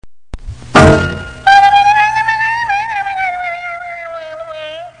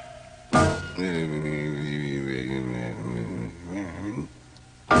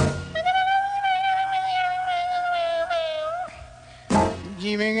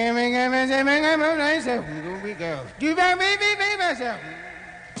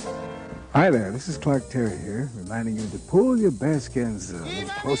Hi there, this is Clark Terry here, reminding you to pull your bearskins a little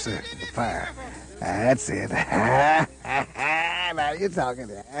closer to the fire. That's it. Now you're talking.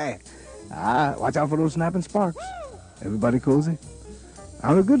 Watch out for those snapping sparks. Everybody cozy?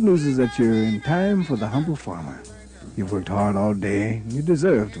 Now the good news is that you're in time for the humble farmer. You've worked hard all day, and you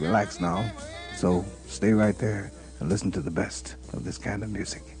deserve to relax now. So stay right there and listen to the best of this kind of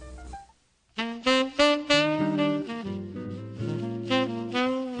music.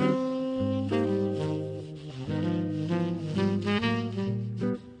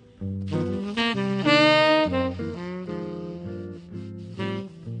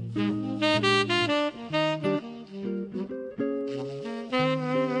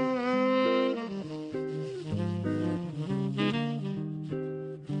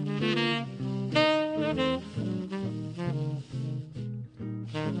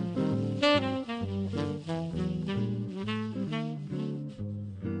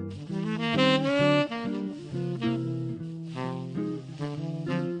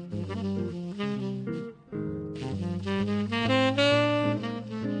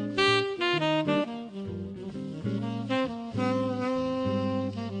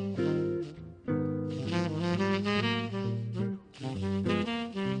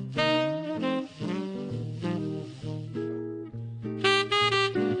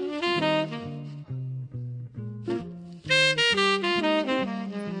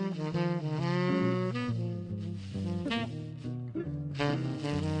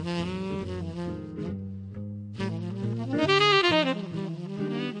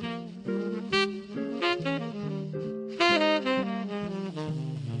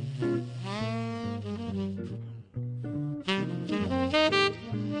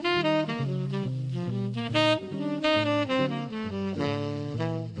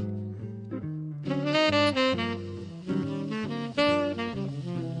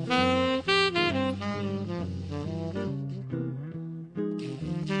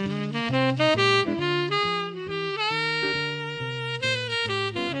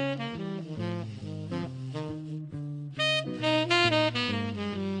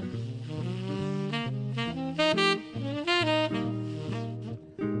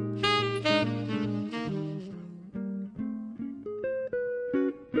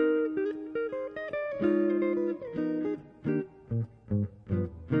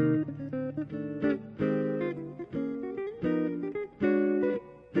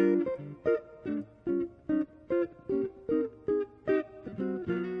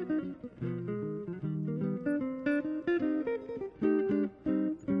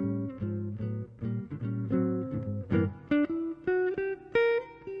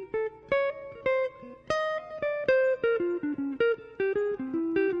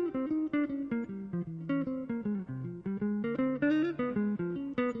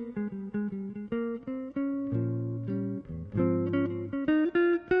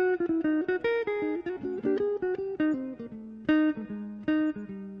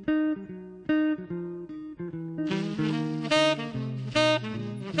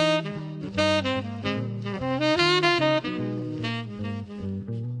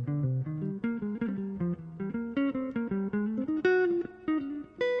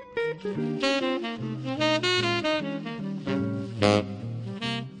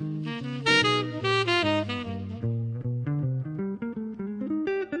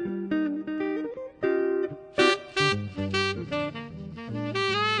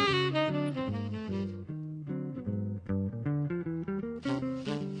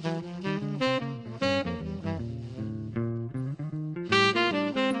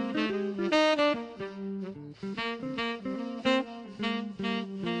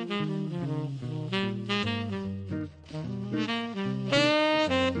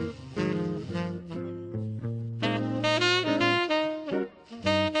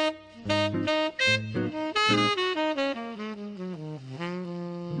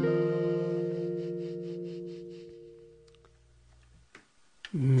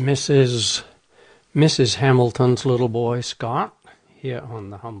 Mrs. Hamilton's little boy, Scott, here on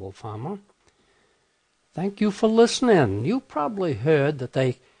The Humble Farmer. Thank you for listening. You probably heard that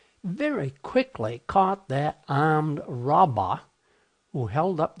they very quickly caught that armed robber who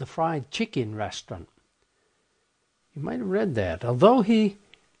held up the fried chicken restaurant. You might have read that. Although he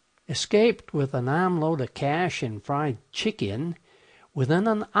escaped with an armload of cash and fried chicken, within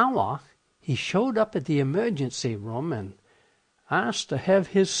an hour he showed up at the emergency room and asked to have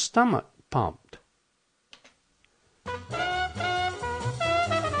his stomach pumped.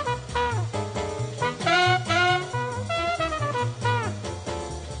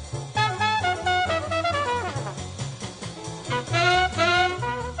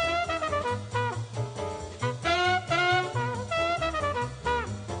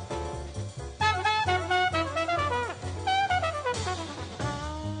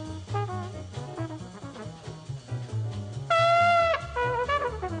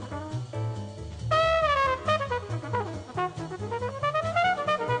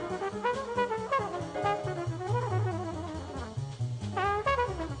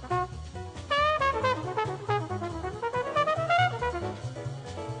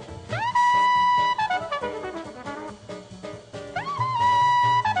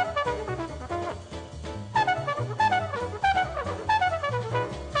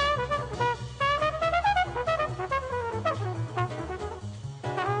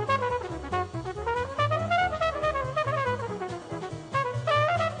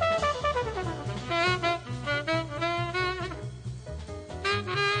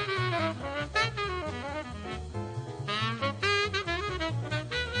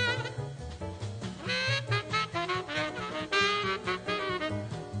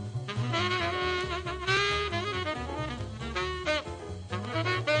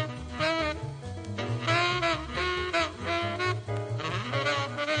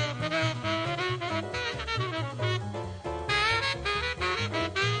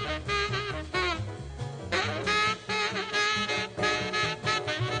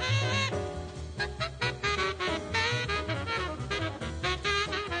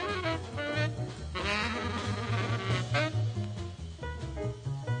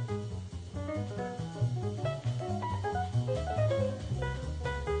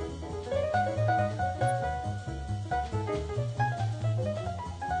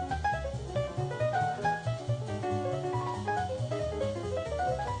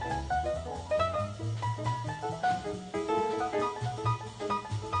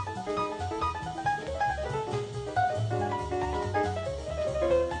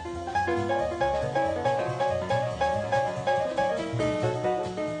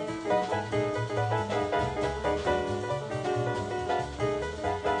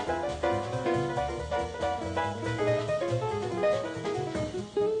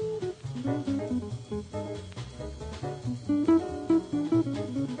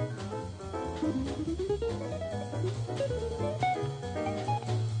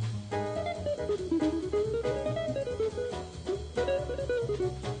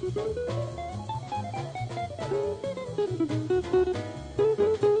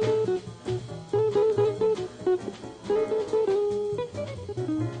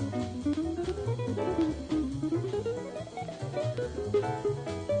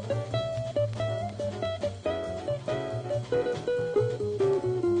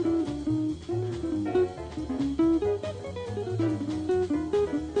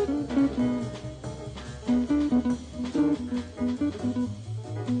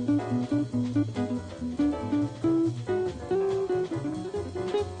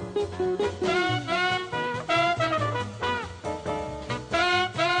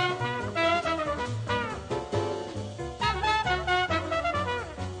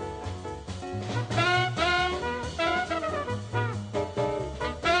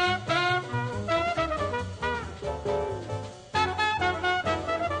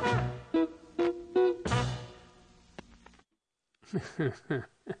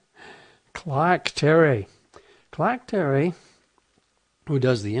 Clark Terry. Clark Terry, who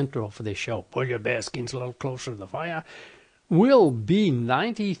does the intro for this show, pull your bear skins a little closer to the fire, will be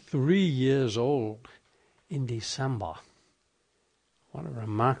 93 years old in December. What a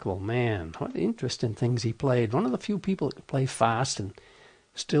remarkable man. What interesting things he played. One of the few people that could play fast and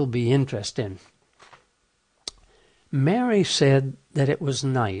still be interesting. Mary said that it was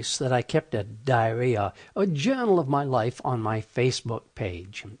nice that I kept a diary, a journal of my life on my Facebook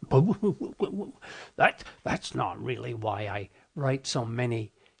page. That's not really why I write so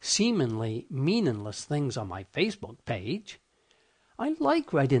many seemingly meaningless things on my Facebook page. I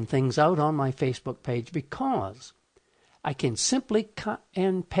like writing things out on my Facebook page because I can simply cut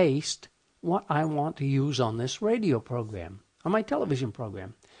and paste what I want to use on this radio program, on my television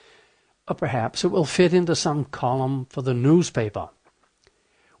program. Or perhaps it will fit into some column for the newspaper.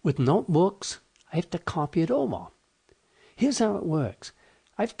 With notebooks, I have to copy it over. Here's how it works.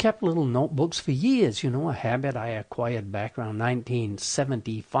 I've kept little notebooks for years, a habit I acquired back around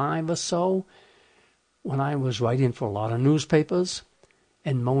 1975 or so, when I was writing for a lot of newspapers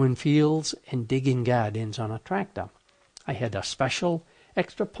and mowing fields and digging gardens on a tractor. I had a special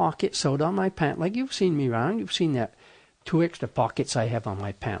extra pocket sewed on my pant leg. You've seen me around. You've seen that 2 extra pockets I have on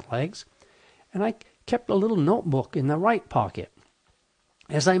my pant legs. And I kept a little notebook in the right pocket.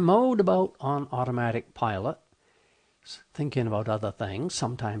 As I mowed about on automatic pilot, thinking about other things,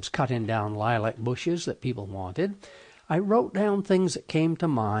 sometimes cutting down lilac bushes that people wanted, I wrote down things that came to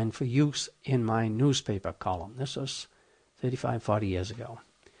mind for use in my newspaper column. This was 35, 40 years ago.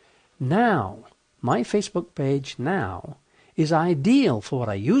 Now, my Facebook page now is ideal for what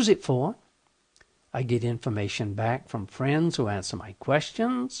I use it for. I get information back from friends who answer my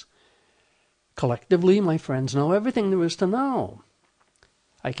questions. Collectively, my friends know everything there is to know.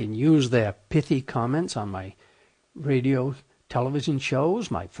 I can use their pithy comments on my radio, television shows.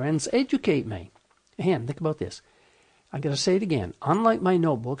 My friends educate me. And think about this. I'm going to say it again. Unlike my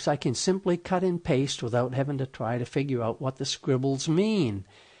notebooks, I can simply cut and paste without having to try to figure out what the scribbles mean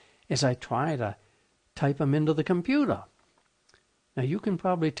as I try to type them into the computer. Now, you can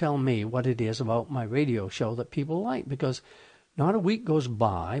probably tell me what it is about my radio show that people like, because not a week goes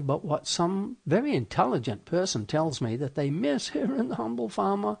by but what some very intelligent person tells me that they miss here in the humble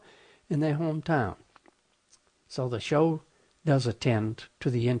farmer in their hometown. So the show does attend to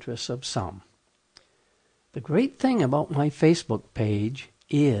the interests of some. The great thing about my Facebook page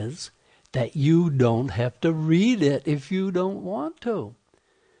is that you don't have to read it if you don't want to.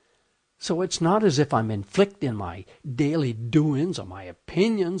 So it's not as if I'm inflicting my daily doings or my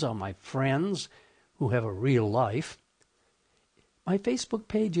opinions on my friends who have a real life. My Facebook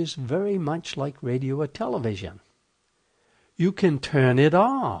page is very much like radio or television. You can turn it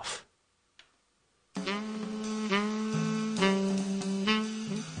off.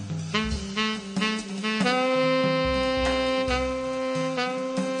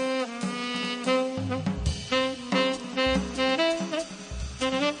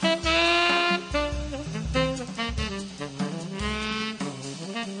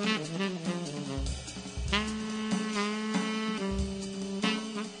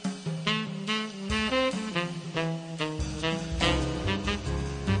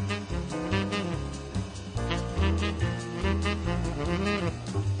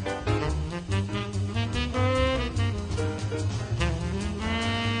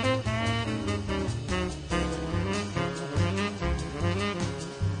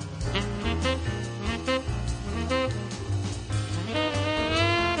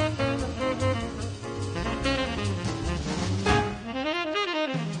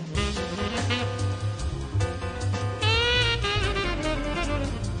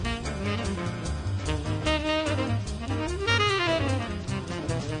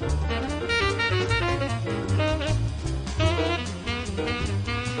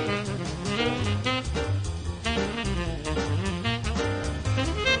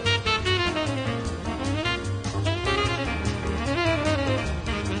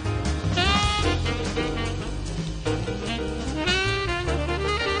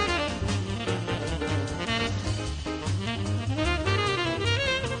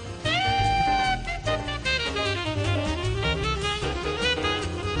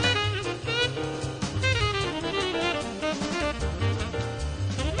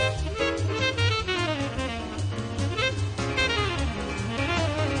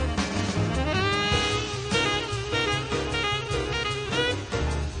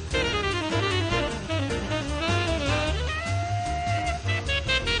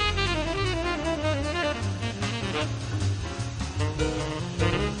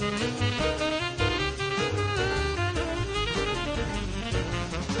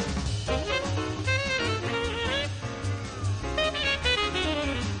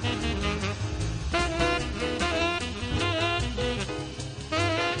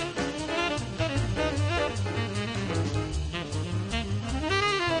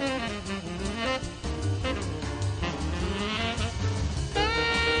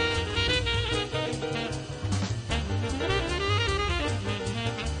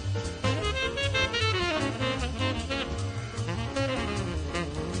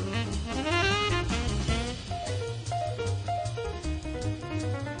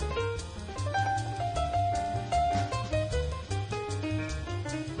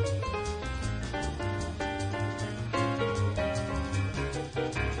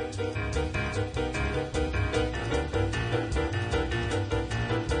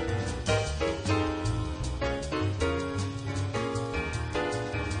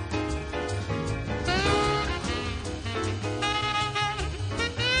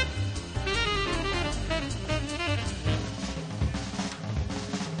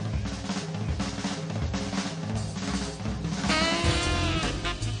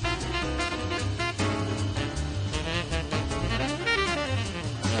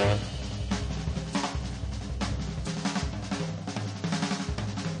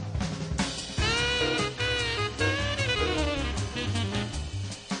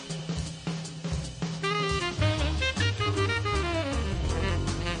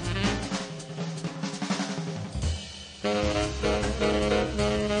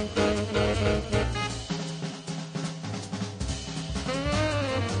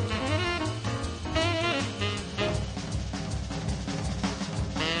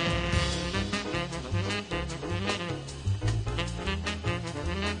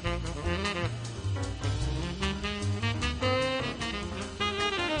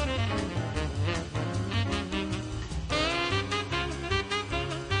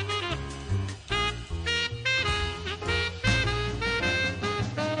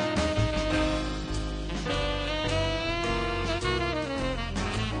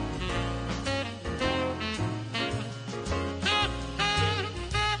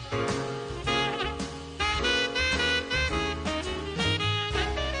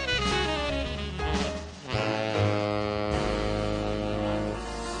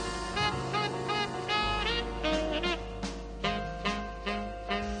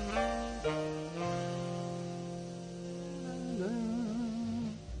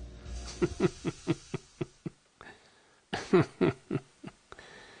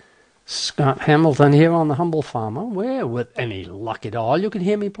 Scott Hamilton here on The Humble Farmer, where, with any luck at all, you can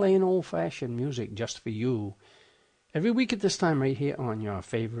hear me playing old-fashioned music just for you every week at this time right here on your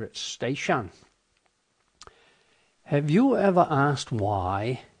favorite station. Have you ever asked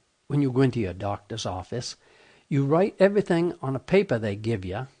why, when you go into your doctor's office, you write everything on a paper they give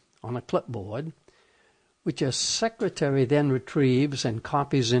you, on a clipboard, which your secretary then retrieves and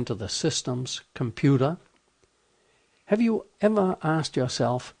copies into the system's computer? Have you ever asked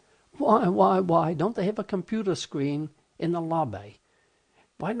yourself, why don't they have a computer screen in the lobby?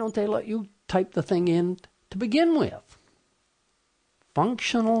 Why don't they let you type the thing in to begin with?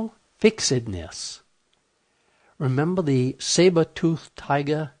 Functional fixedness. Remember the saber-toothed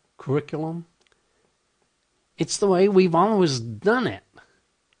tiger curriculum? It's the way we've always done it.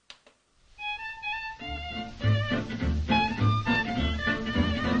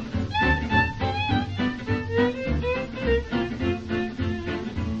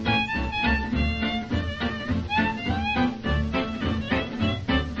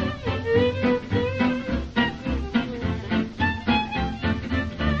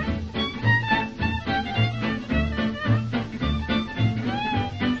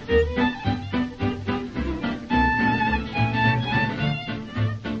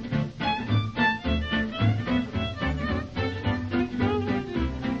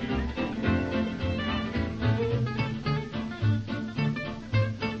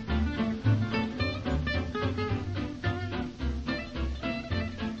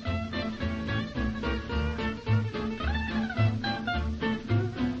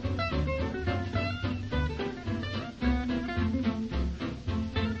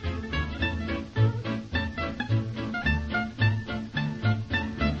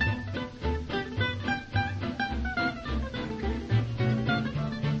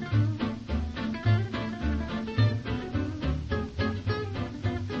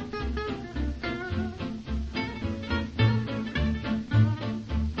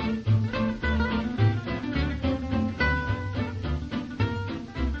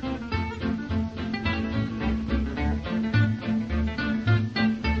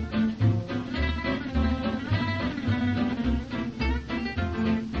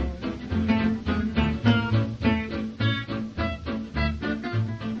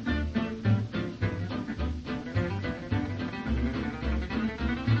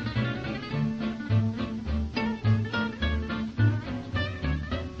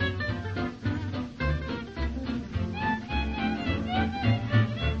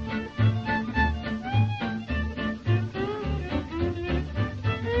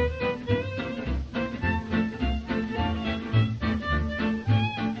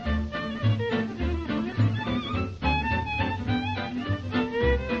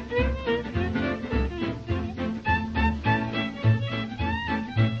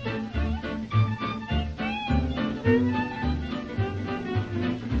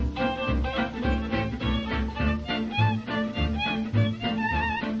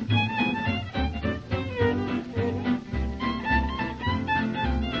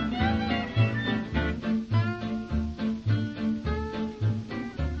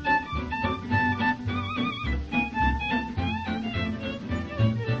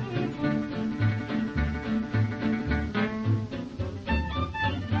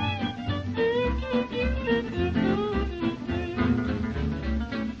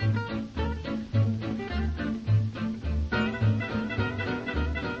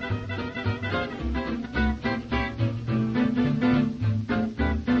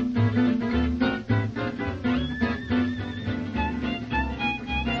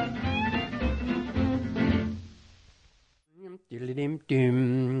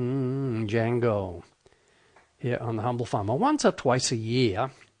 Django here on The Humble Farmer. Once or twice a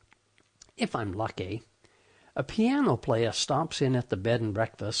year, if I'm lucky, a piano player stops in at the bed and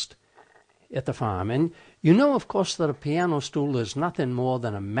breakfast at the farm. And you know, of course, that a piano stool is nothing more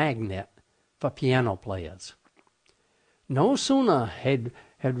than a magnet for piano players. No sooner had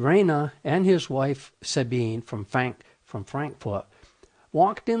Rainer and his wife Sabine from Frankfurt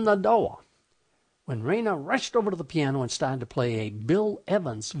walked in the door when Rainer rushed over to the piano and started to play a Bill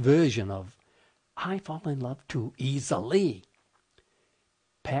Evans version of I Fall in Love Too Easily.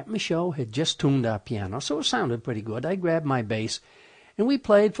 Pat Michaud had just tuned our piano, so it sounded pretty good. I grabbed my bass, and we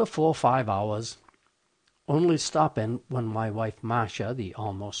played for 4 or 5 hours, only stopping when my wife Marcia, the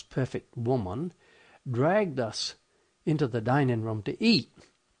almost perfect woman, dragged us into the dining room to eat.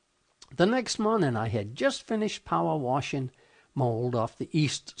 The next morning I had just finished power washing mold off the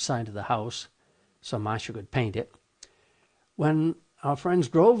east side of the house so Marcia could paint it, when our friends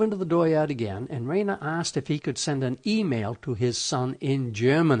drove into the dooryard again, and Rainer asked if he could send an email to his son in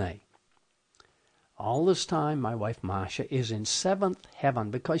Germany. All this time, my wife Marcia is in seventh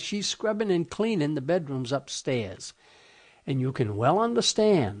heaven because she's scrubbing and cleaning the bedrooms upstairs. And you can well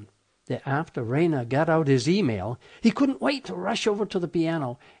understand that after Rainer got out his email, he couldn't wait to rush over to the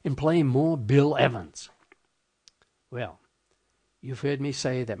piano and play more Bill Evans. Well, you've heard me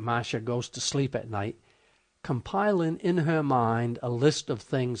say that Marcia goes to sleep at night, compiling in her mind a list of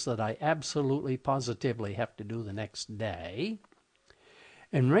things that I absolutely positively have to do the next day.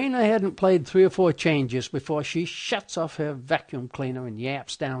 And Raina hadn't played 3 or 4 changes before she shuts off her vacuum cleaner and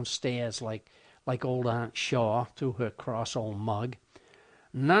yaps downstairs like old Aunt Shaw through her cross old mug.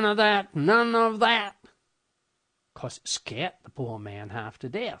 None of that, none of that. 'Course it scared the poor man half to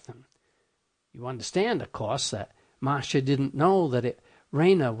death. And you understand, of course, that Marcia didn't know that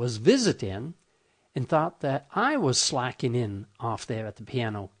Raina was visiting and thought that I was slacking in off there at the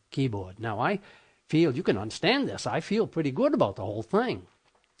piano keyboard. Now, I feel, you can understand this, I feel pretty good about the whole thing.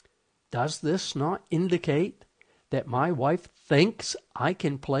 Does this not indicate that my wife thinks I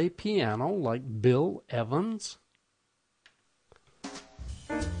can play piano like Bill Evans?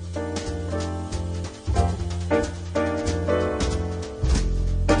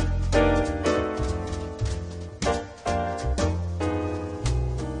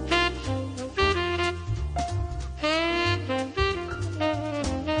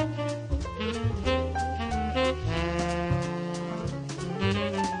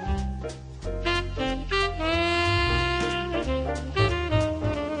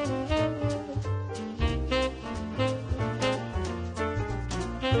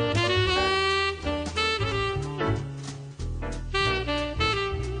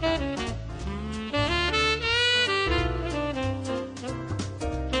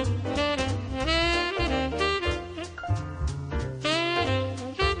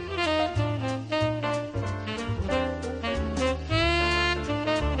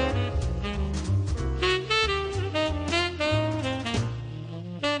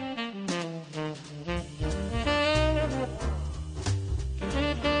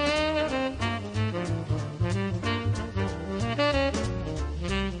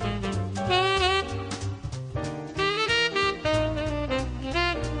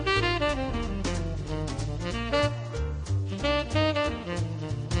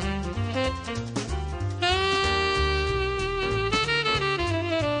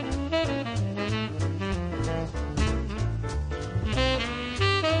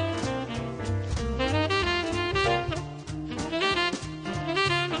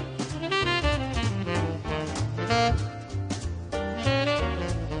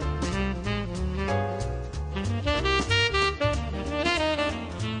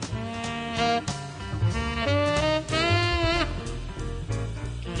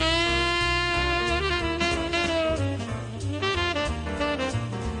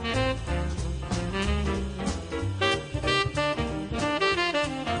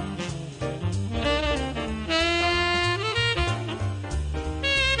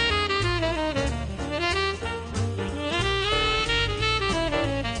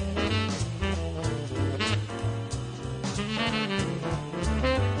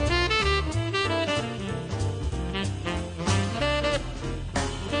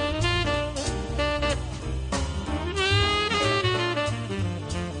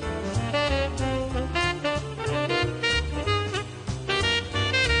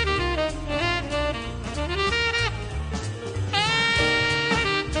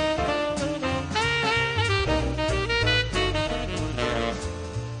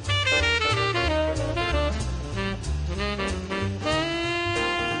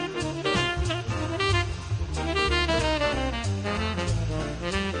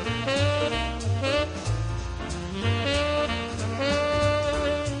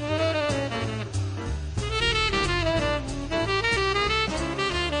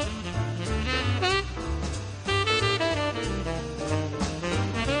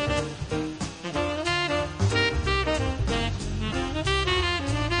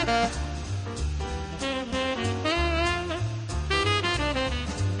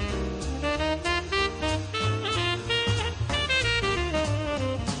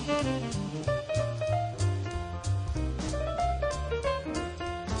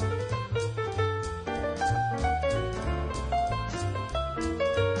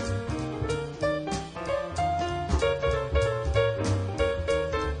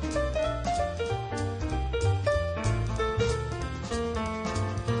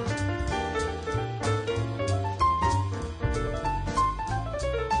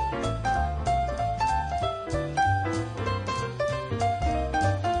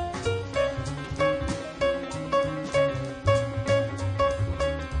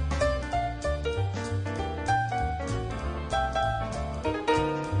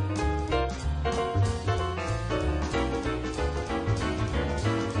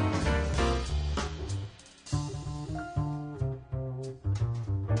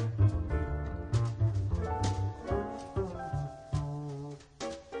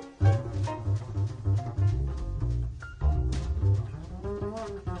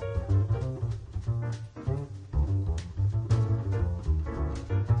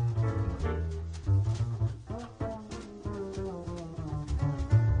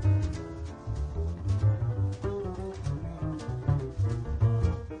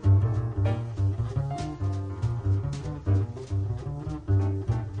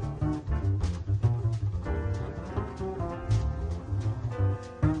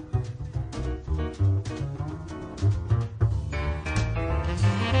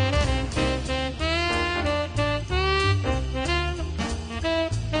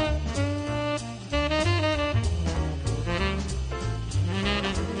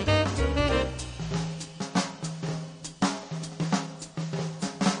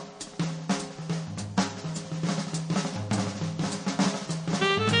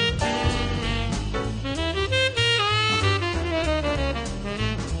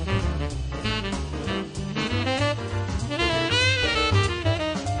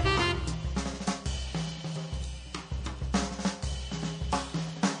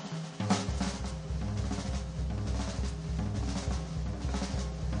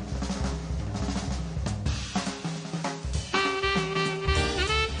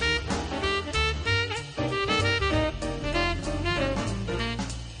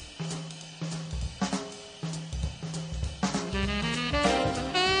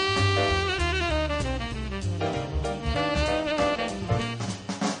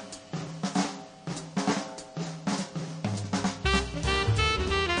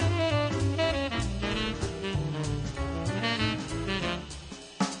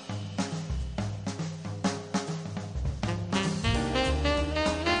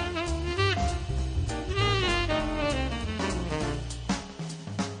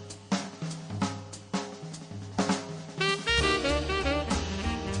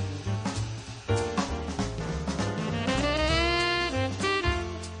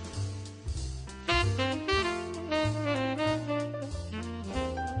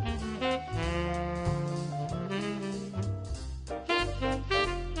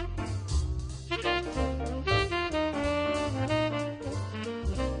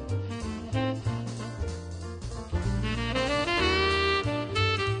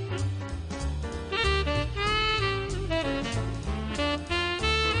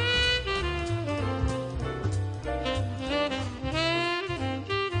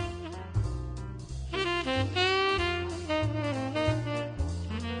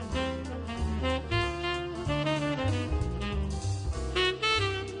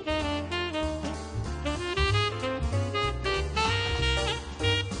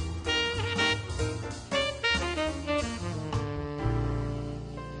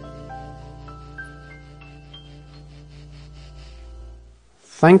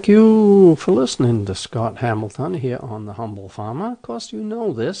 Thank you for listening to Scott Hamilton here on The Humble Farmer. Of course, you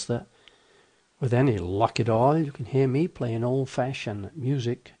know this, that with any luck at all, you can hear me playing old-fashioned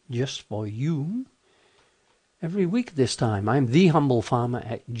music just for you. Every week this time, I'm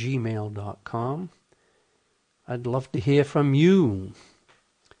thehumblefarmer@gmail.com. I'd love to hear from you.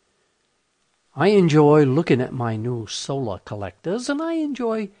 I enjoy looking at my new solar collectors, and I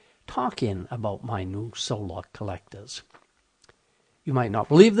enjoy talking about my new solar collectors. You might not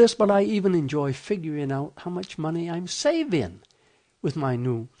believe this, but I even enjoy figuring out how much money I'm saving with my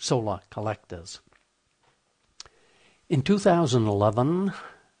new solar collectors. In 2011,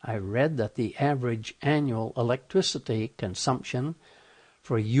 I read that the average annual electricity consumption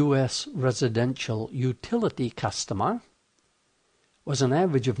for a U.S. residential utility customer was an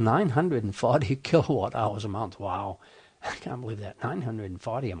average of 940 kilowatt hours a month. Wow, I can't believe that,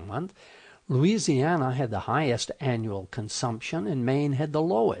 940 a month. Louisiana had the highest annual consumption, and Maine had the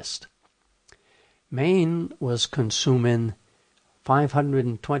lowest. Maine was consuming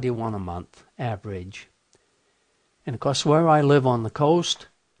 521 a month average. And of course, where I live on the coast,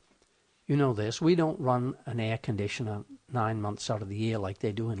 you know this, we don't run an air conditioner 9 months out of the year like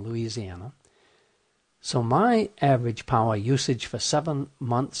they do in Louisiana. So my average power usage for 7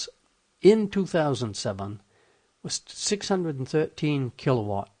 months in 2007 was 613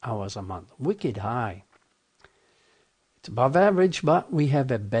 kilowatt hours a month. Wicked high. It's above average, but we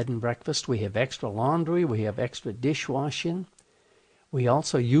have a bed and breakfast. We have extra laundry. We have extra dishwashing. We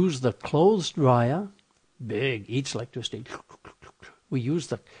also use the clothes dryer. Big, eats electricity. We use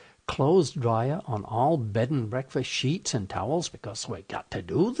the clothes dryer on all bed and breakfast sheets and towels because we got to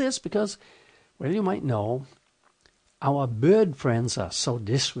do this because, well, you might know, our bird friends are so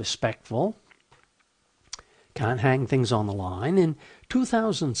disrespectful. Can't hang things on the line. In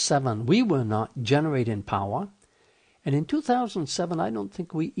 2007, we were not generating power. And in 2007, I don't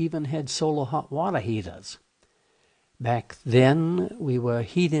think we even had solar hot water heaters. Back then, we were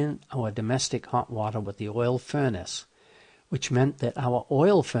heating our domestic hot water with the oil furnace, which meant that our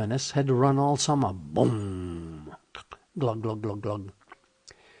oil furnace had to run all summer. Boom! Glug, glug, glug, glug.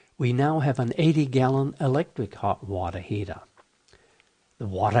 We now have an 80-gallon electric hot water heater. The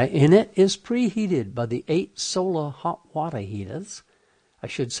water in it is preheated by the 8 solar hot water heaters. I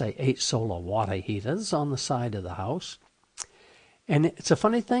should say 8 solar water heaters on the side of the house. And it's a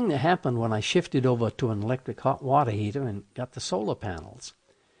funny thing that happened when I shifted over to an electric hot water heater and got the solar panels.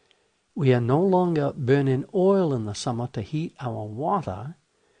 We are no longer burning oil in the summer to heat our water,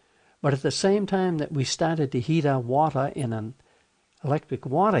 but at the same time that we started to heat our water in an electric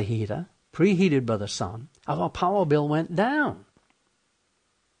water heater, preheated by the sun, our power bill went down.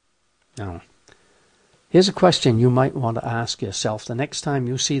 Now, here's a question you might want to ask yourself the next time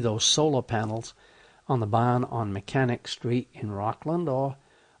you see those solar panels on the barn on Mechanic Street in Rockland or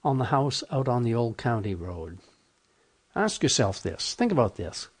on the house out on the old county road. Ask yourself this. Think about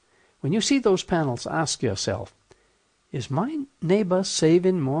this. When you see those panels, ask yourself, is my neighbor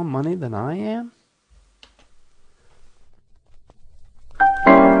saving more money than I am?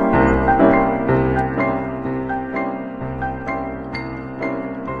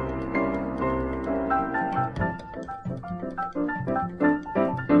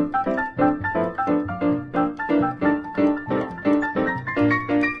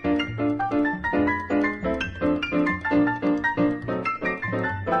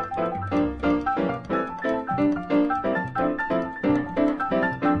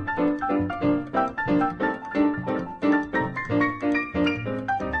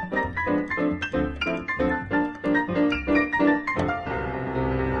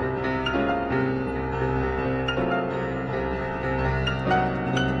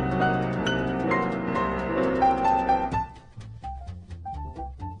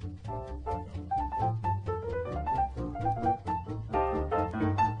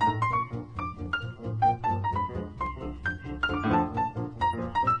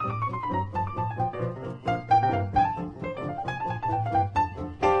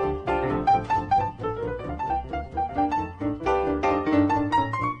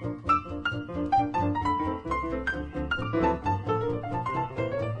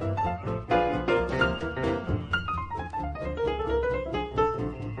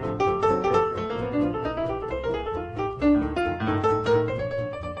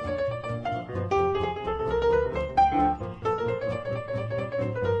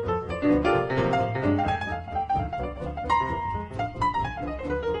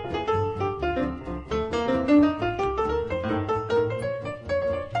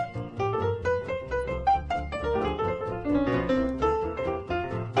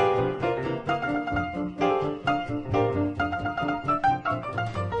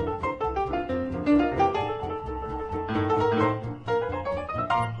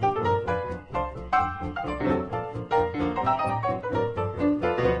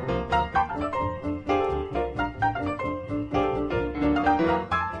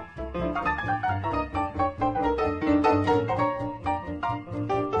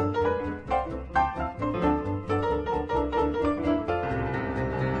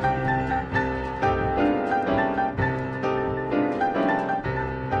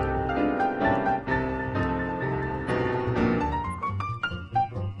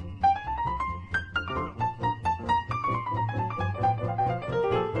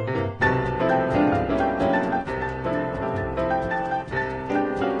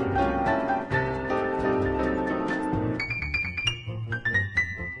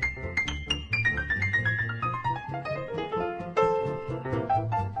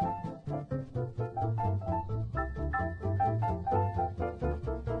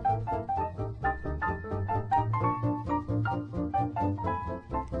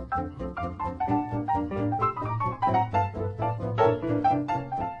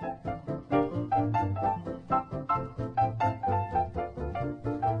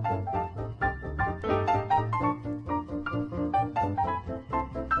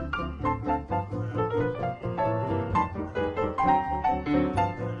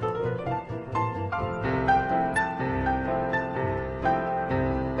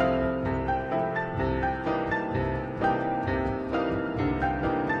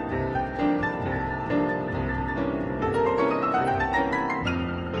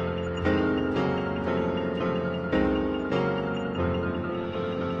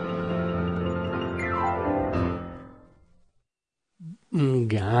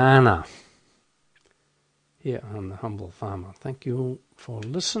 here on The Humble Farmer. Thank you for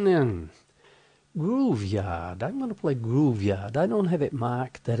listening. Grooveyard. I'm going to play Grooveyard. I don't have it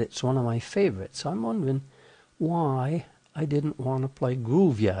marked that it's one of my favorites. I'm wondering why I didn't want to play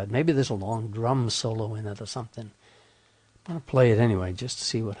Grooveyard. Maybe there's a long drum solo in it or something. I'm going to play it anyway just to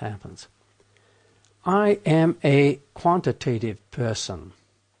see what happens. I am a quantitative person.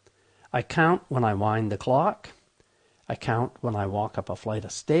 I count when I wind the clock. I count when I walk up a flight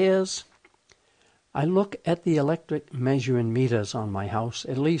of stairs. I look at the electric measuring meters on my house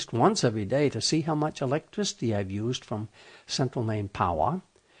at least once every day to see how much electricity I've used from Central Maine Power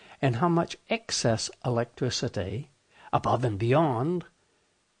and how much excess electricity above and beyond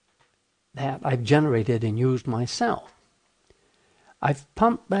that I've generated and used myself. I've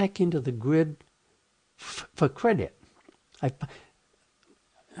pumped back into the grid for credit. I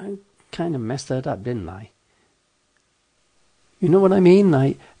kind of messed that up, didn't I? You know what I mean?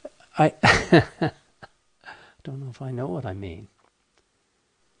 I don't know if I know what I mean.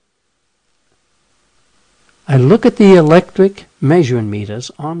 I look at the electric measuring meters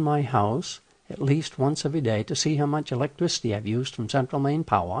on my house at least once every day to see how much electricity I've used from Central Maine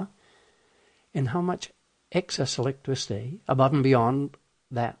Power and how much excess electricity above and beyond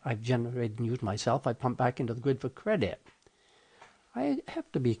that I've generated and used myself. I pump back into the grid for credit. I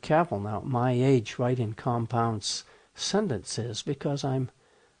have to be careful now at my age writing compound sentences because I'm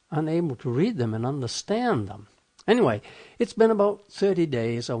unable to read them and understand them. Anyway, it's been about 30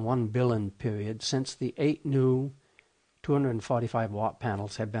 days, a 1 billion period, since the 8 new 245-watt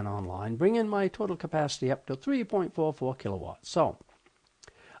panels have been online, bringing my total capacity up to 3.44 kilowatts. So,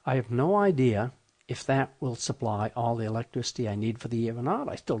 I have no idea if that will supply all the electricity I need for the year or not.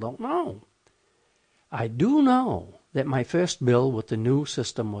 I still don't know. I do know that my first bill with the new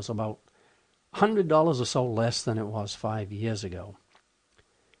system was about $100 or so less than it was 5 years ago.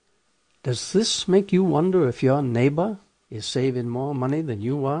 Does this make you wonder if your neighbor is saving more money than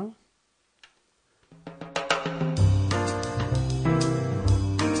you are?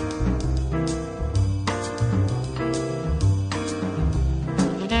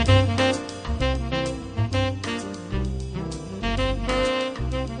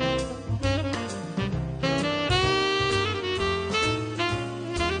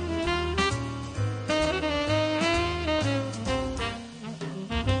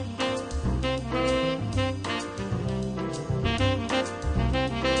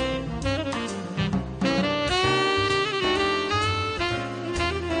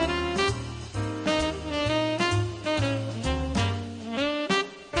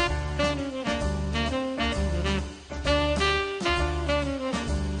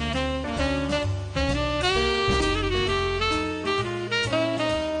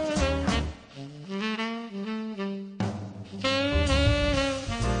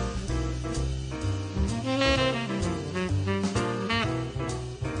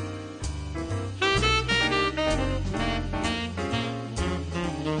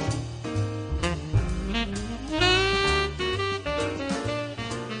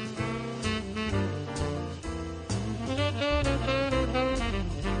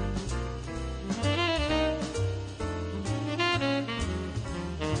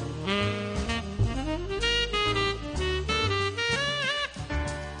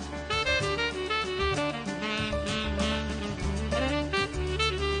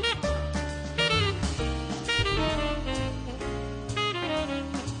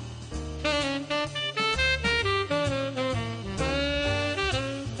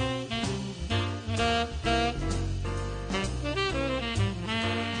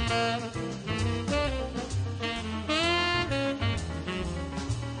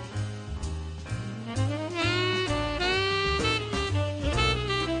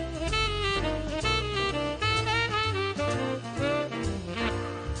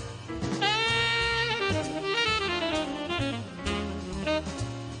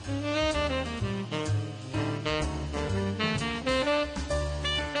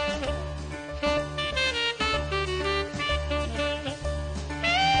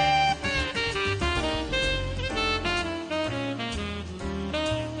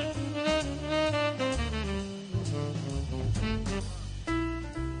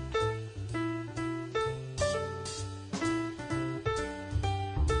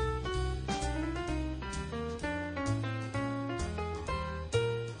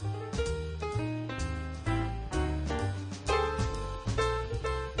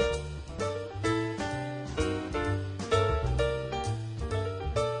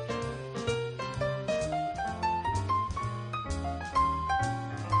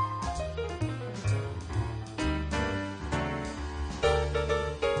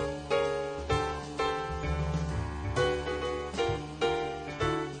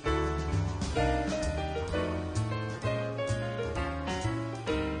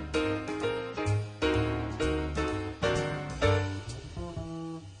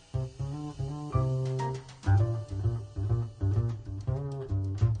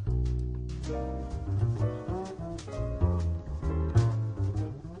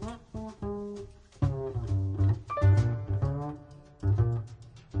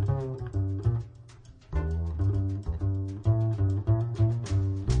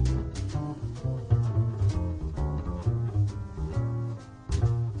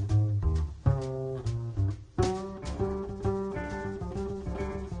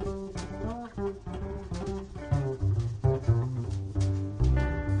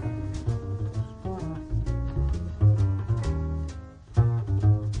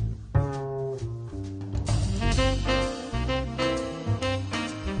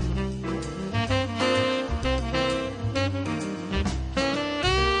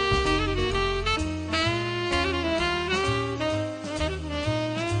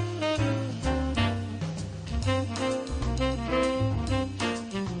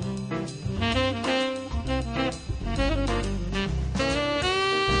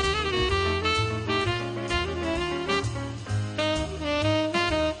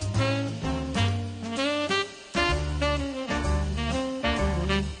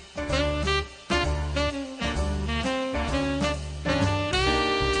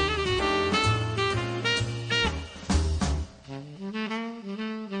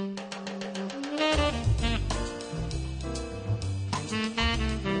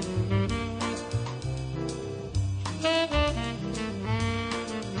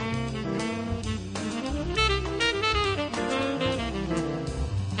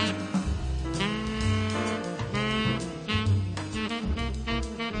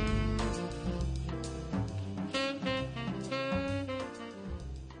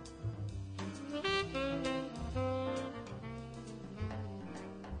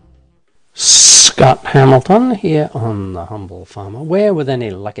 Scott Hamilton here on The Humble Farmer, where with any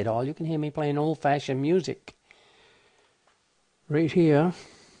luck at all you can hear me playing old-fashioned music right here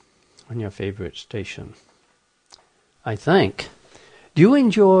on your favorite station, I think. Do you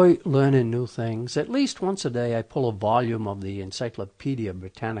enjoy learning new things? At least once a day I pull a volume of the Encyclopedia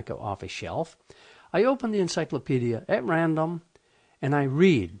Britannica off a shelf. I open the encyclopedia at random and I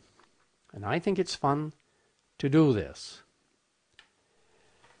read, and I think it's fun to do this.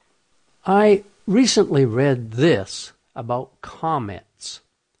 I recently read this about comets.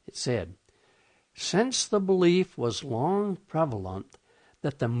 It said, since the belief was long prevalent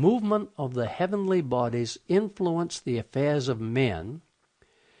that the movement of the heavenly bodies influenced the affairs of men,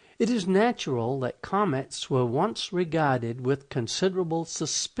 it is natural that comets were once regarded with considerable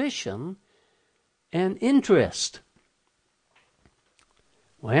suspicion and interest.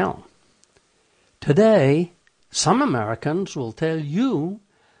 Well, today, some Americans will tell you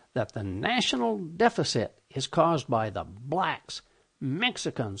that the national deficit is caused by the blacks,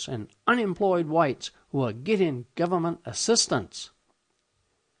 Mexicans, and unemployed whites who are getting government assistance.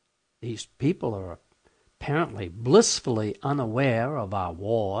 These people are apparently blissfully unaware of our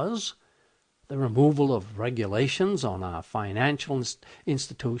wars, the removal of regulations on our financial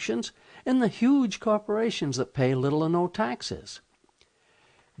institutions, and the huge corporations that pay little or no taxes.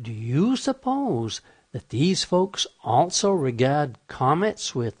 Do you suppose that these folks also regard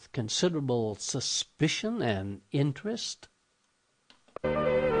comets with considerable suspicion and interest?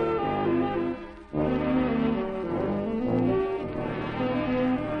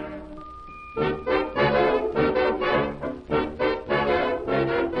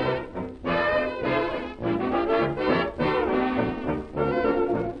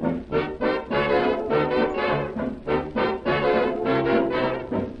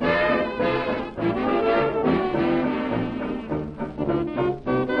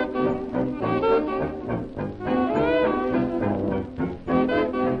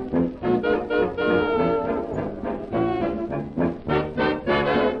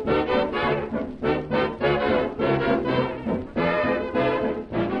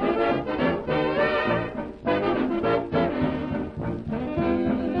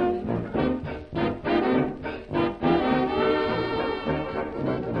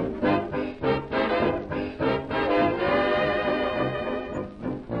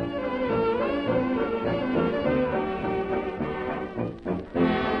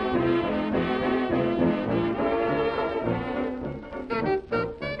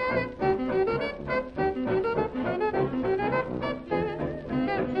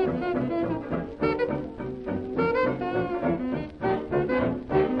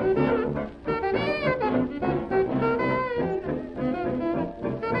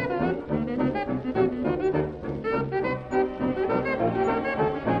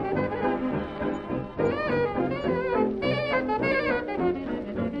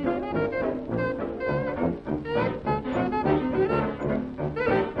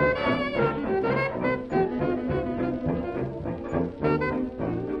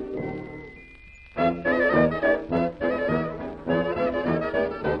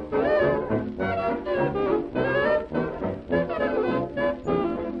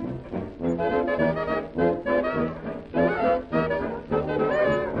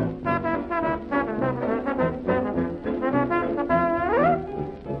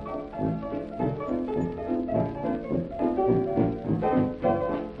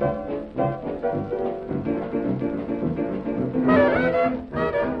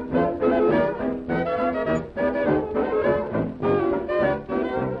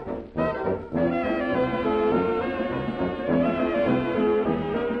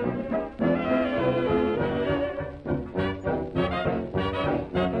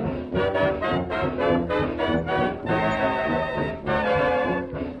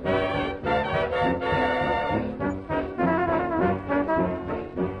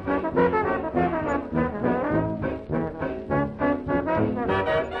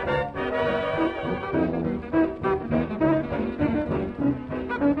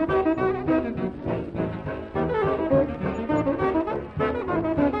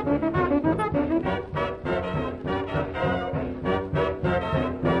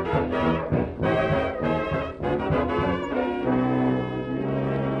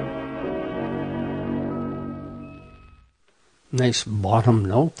 Nice bottom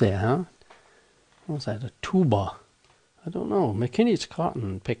note there, huh? What was that, a tuba? I don't know. McKinney's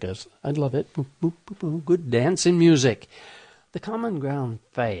cotton pickers. I'd love it. Boop, boop, boop, boop. Good dancing music. The Common Ground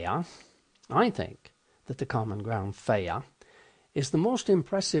Fair, I think that the Common Ground Fair is the most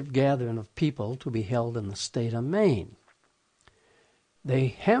impressive gathering of people to be held in the state of Maine.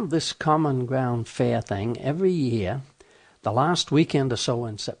 They have this Common Ground Fair thing every year, the last weekend or so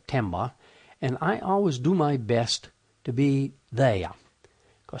in September, and I always do my best to be there.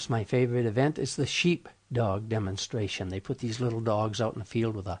 Of course, my favorite event is the sheep dog demonstration. They put these little dogs out in the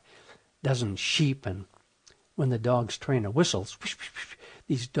field with a dozen sheep, and when the dog's trainer whistles, whoosh, whoosh, whoosh,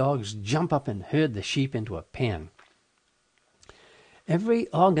 these dogs jump up and herd the sheep into a pen.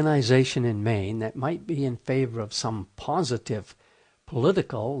 Every organization in Maine that might be in favor of some positive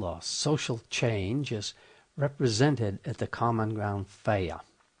political or social change is represented at the Common Ground Fair.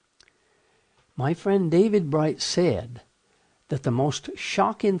 My friend David Bright said that the most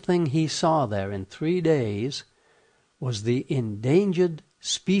shocking thing he saw there in 3 days was the endangered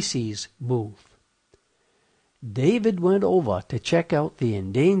species booth. David went over to check out the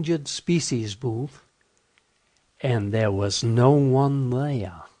endangered species booth, and there was no one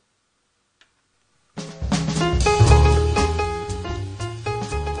there.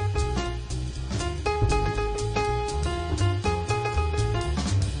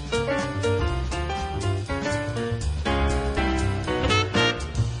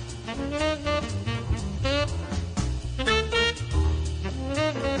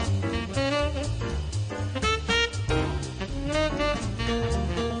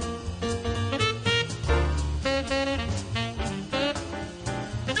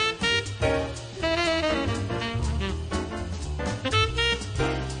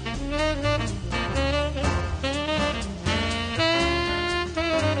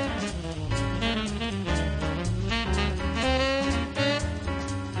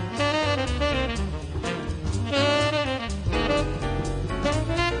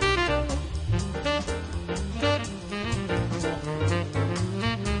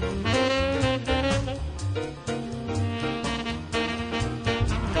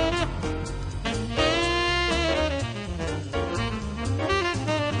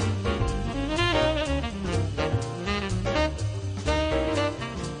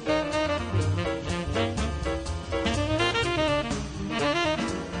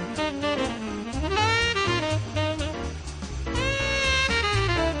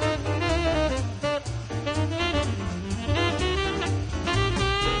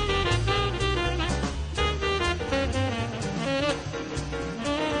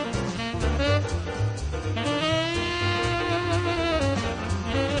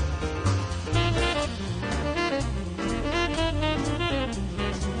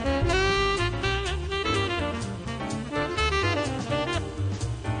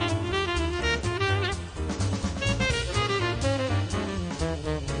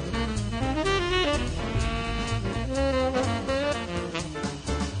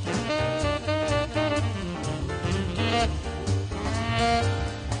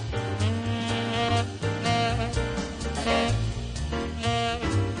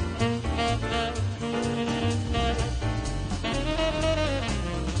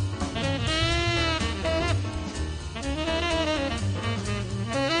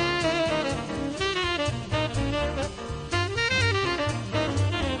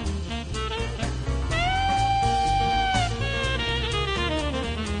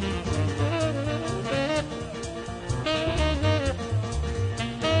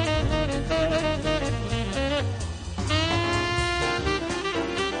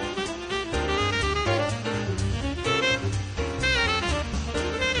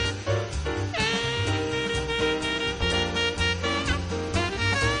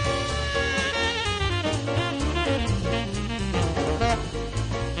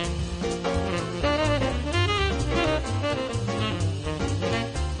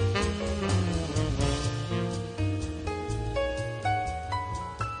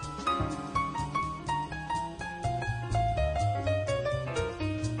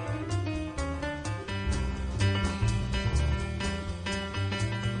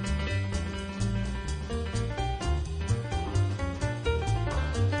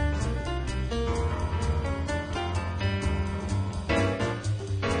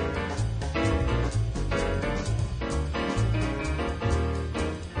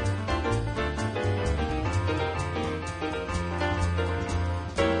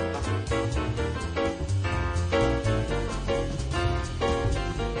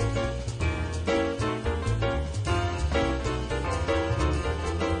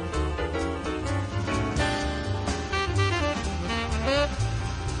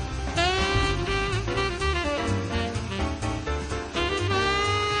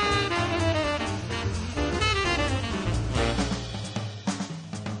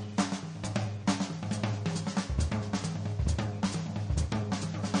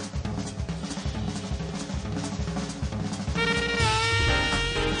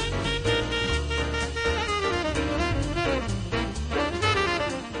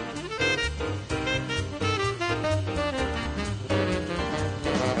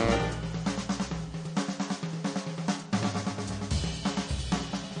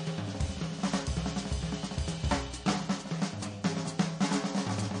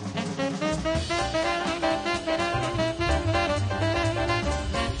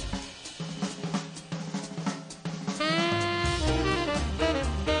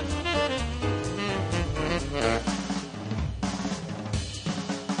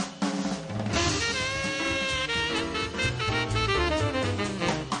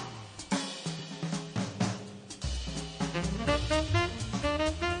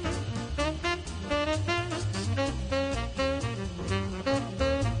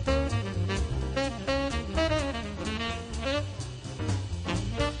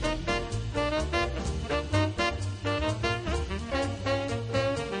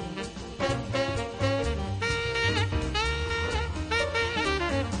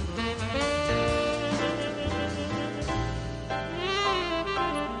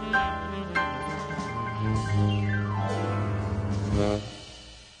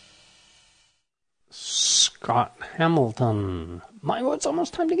 Scott Hamilton. It's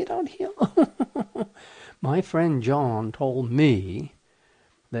almost time to get out here. My friend John told me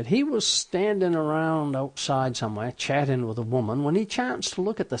that he was standing around outside somewhere chatting with a woman when he chanced to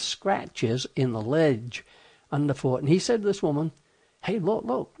look at the scratches in the ledge underfoot. And he said to this woman, "Hey,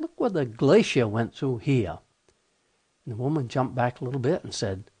 look where the glacier went through here." And the woman jumped back a little bit and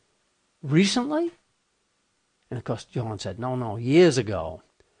said, "Recently?" And of course John said, No, years ago.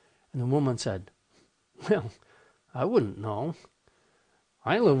 And the woman said, "Well, I wouldn't know.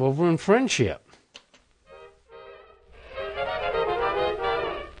 I live over in Friendship."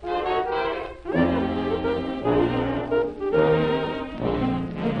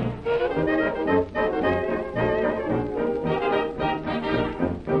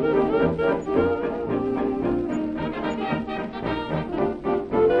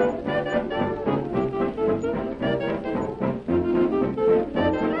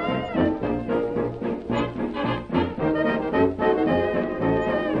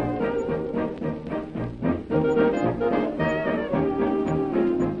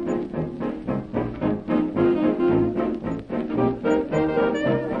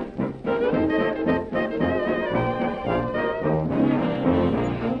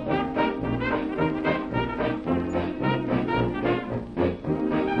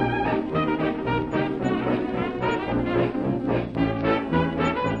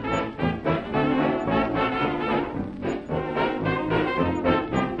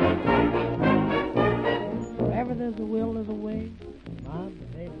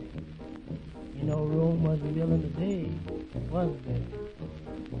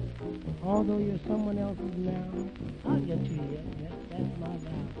 Although you're someone else's now, I'll get to you. That's my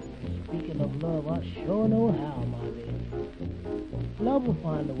vow. Speaking of love, I sure know how, my baby. Love will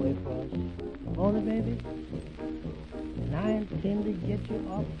find a way for us. Won't it, baby? And I intend to get you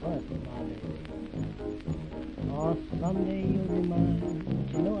off first, my baby. Oh, someday you'll be mine.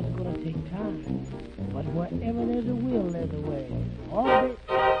 But you know it's going to take time. But wherever there's a will, there's a way. Oh, baby.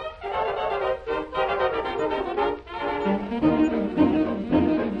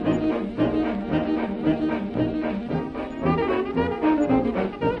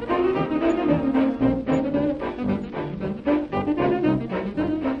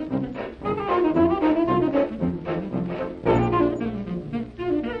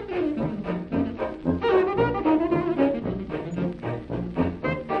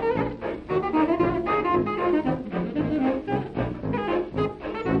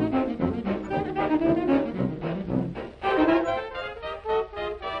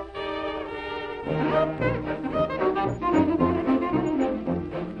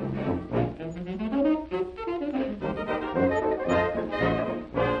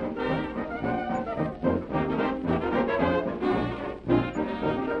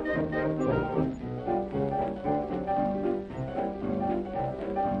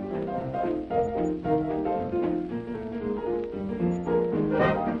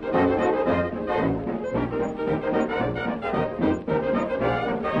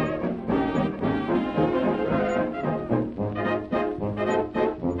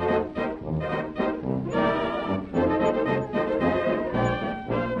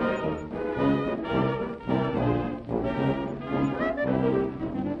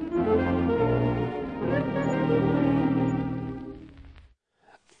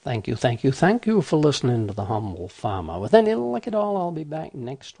 Thank you for listening to The Humble Farmer. With any luck at all, I'll be back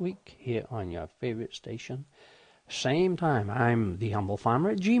next week here on your favorite station. Same time. I'm The Humble Farmer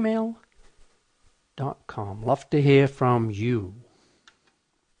at gmail.com. Love to hear from you.